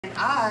And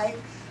I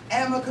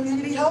am a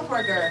community health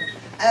worker,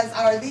 as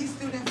are these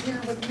students here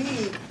with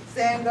me,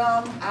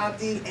 Sangam,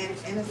 Abdi, and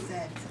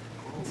Innocent.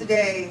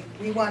 Today,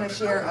 we want to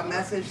share a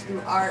message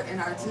through art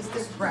and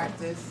artistic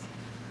practice,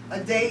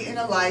 a day in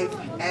a life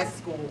at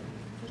school.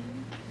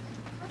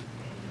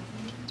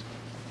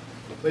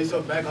 Place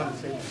your back on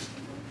the table.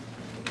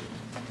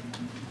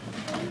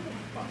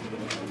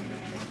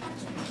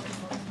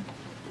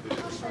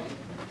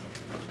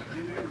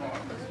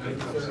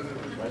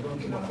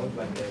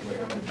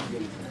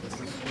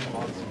 Come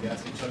on,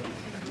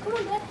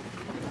 Dad.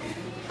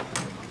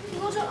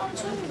 Hold your arm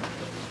too.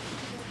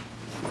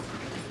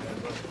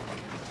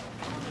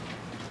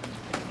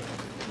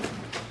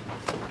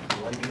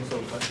 Why are you being so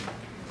touchy?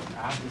 I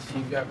have to see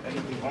if you have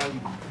anything on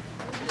you.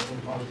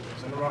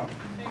 Send her out.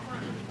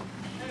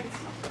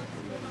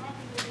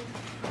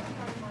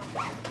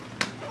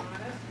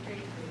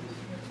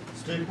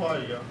 Stay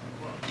quiet, y'all.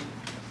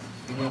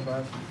 Give me a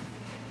pass.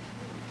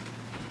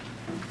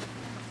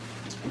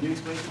 Can you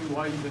explain to me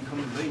why you've been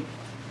coming late?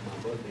 My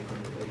birthday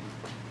coming late.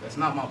 That's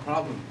not my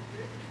problem.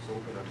 So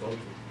can I told you?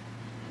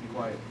 Be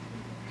quiet.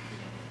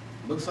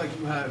 Looks like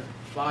you have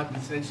 5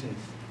 detentions.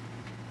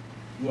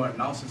 You are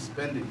now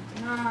suspended.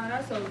 Nah,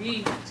 that's so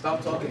weak.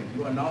 Stop talking.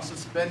 You are now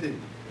suspended.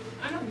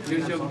 I know.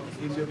 Here's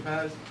your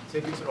pass.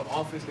 Take it to the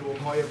office. They will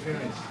call your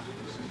parents.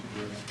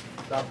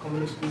 Stop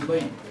coming to school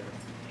late.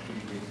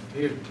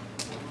 Here.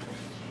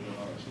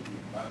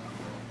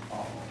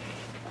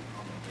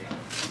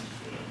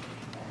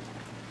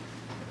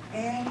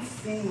 And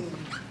scene.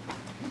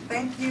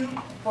 Thank you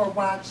for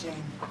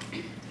watching.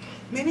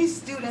 Many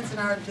students in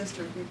our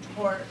district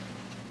report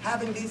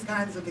having these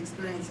kinds of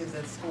experiences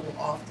at school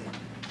often.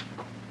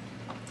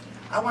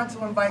 I want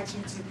to invite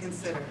you to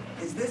consider,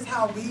 is this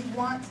how we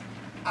want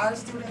our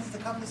students to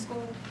come to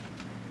school?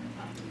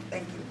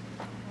 Thank you.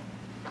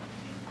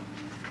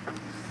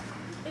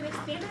 It is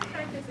standard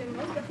practice in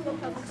most Buffalo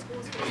public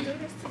schools for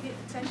students to get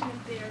detention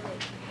if they are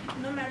late.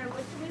 No matter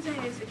what the reason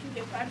is, if you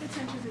get 5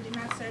 detentions and do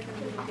not serve them,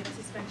 you will get a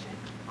suspension.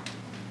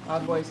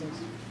 Loud voices.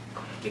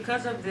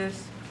 Because of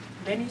this,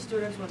 many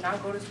students will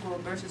not go to school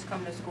versus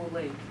come to school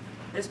late.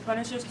 This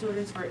punishes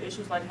students for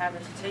issues like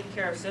having to take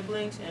care of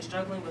siblings and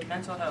struggling with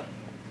mental health.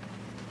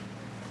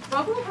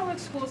 Buffalo Public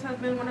Schools has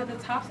been one of the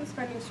top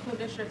suspending school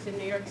districts in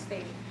New York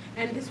State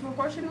and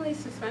disproportionately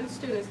suspends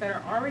students that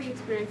are already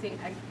experiencing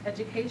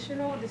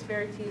educational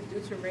disparities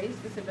due to race,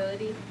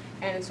 disability,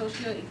 and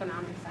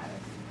socioeconomic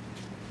status.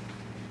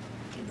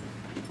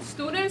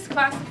 Students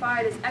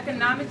classified as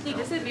economically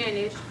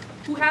disadvantaged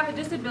who have a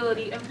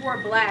disability and who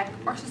are Black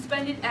are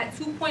suspended at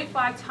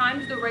 2.5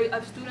 times the rate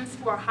of students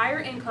who are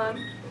higher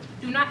income,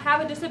 do not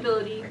have a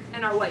disability,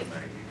 and are white.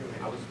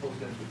 I was supposed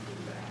to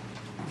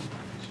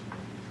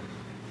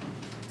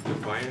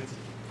Defiance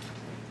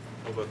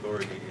of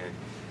authority and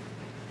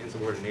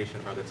insubordination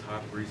are the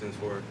top reasons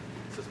for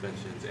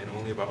suspensions, and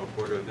only about a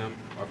quarter of them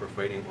are for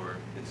fighting or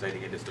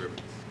inciting a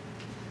disturbance.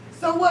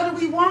 So what do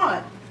we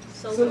want?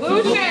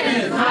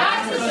 Solutions,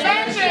 not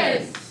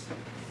suspensions.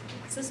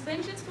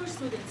 Suspensions for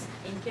students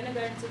in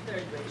kindergarten to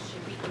 3rd grade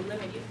should be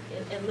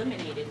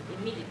eliminated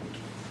immediately,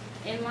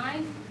 in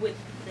line with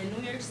the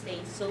New York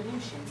State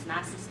Solutions,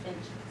 Not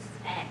Suspensions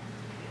Act.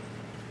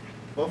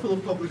 Buffalo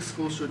Public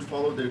Schools should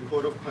follow their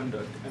code of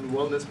conduct and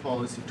wellness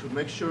policy to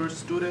make sure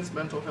students'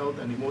 mental health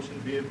and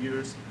emotional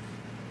behaviors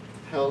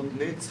health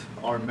needs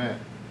are met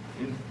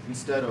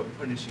instead of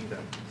punishing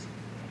them.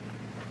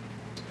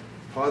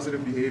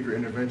 Positive behavior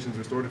interventions,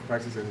 restorative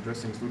practices, and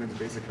addressing students'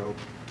 basic health,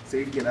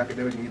 safety, and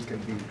academic needs can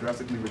be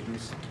drastically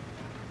reduced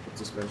with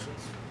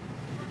suspensions.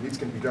 Needs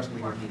can be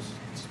drastically reduced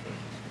with suspensions.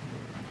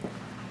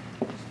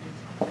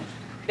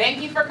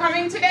 Thank you for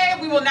coming today.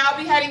 We will now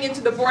be heading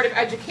into the Board of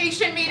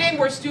Education meeting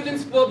where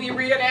students will be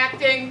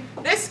reenacting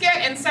this skit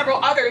and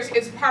several others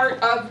as part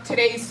of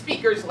today's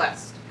speakers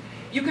list.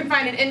 You can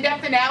find an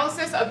in-depth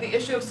analysis of the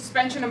issue of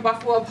suspension in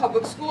Buffalo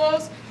Public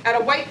Schools at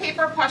a white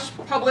paper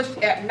published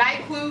at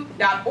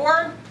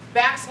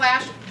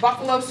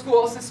NYCLU.org/Buffalo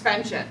School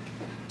Suspension.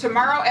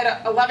 Tomorrow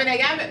at 11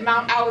 a.m. at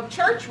Mount Olive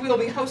Church, we will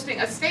be hosting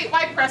a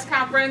statewide press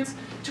conference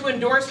to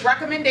endorse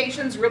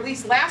recommendations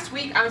released last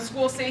week on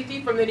school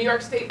safety from the New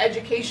York State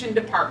Education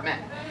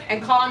Department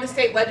and call on the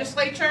state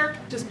legislature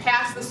to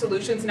pass the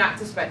Solutions Not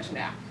Suspension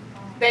Act.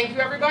 Thank you,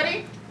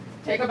 everybody.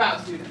 Take a bow,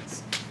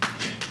 students.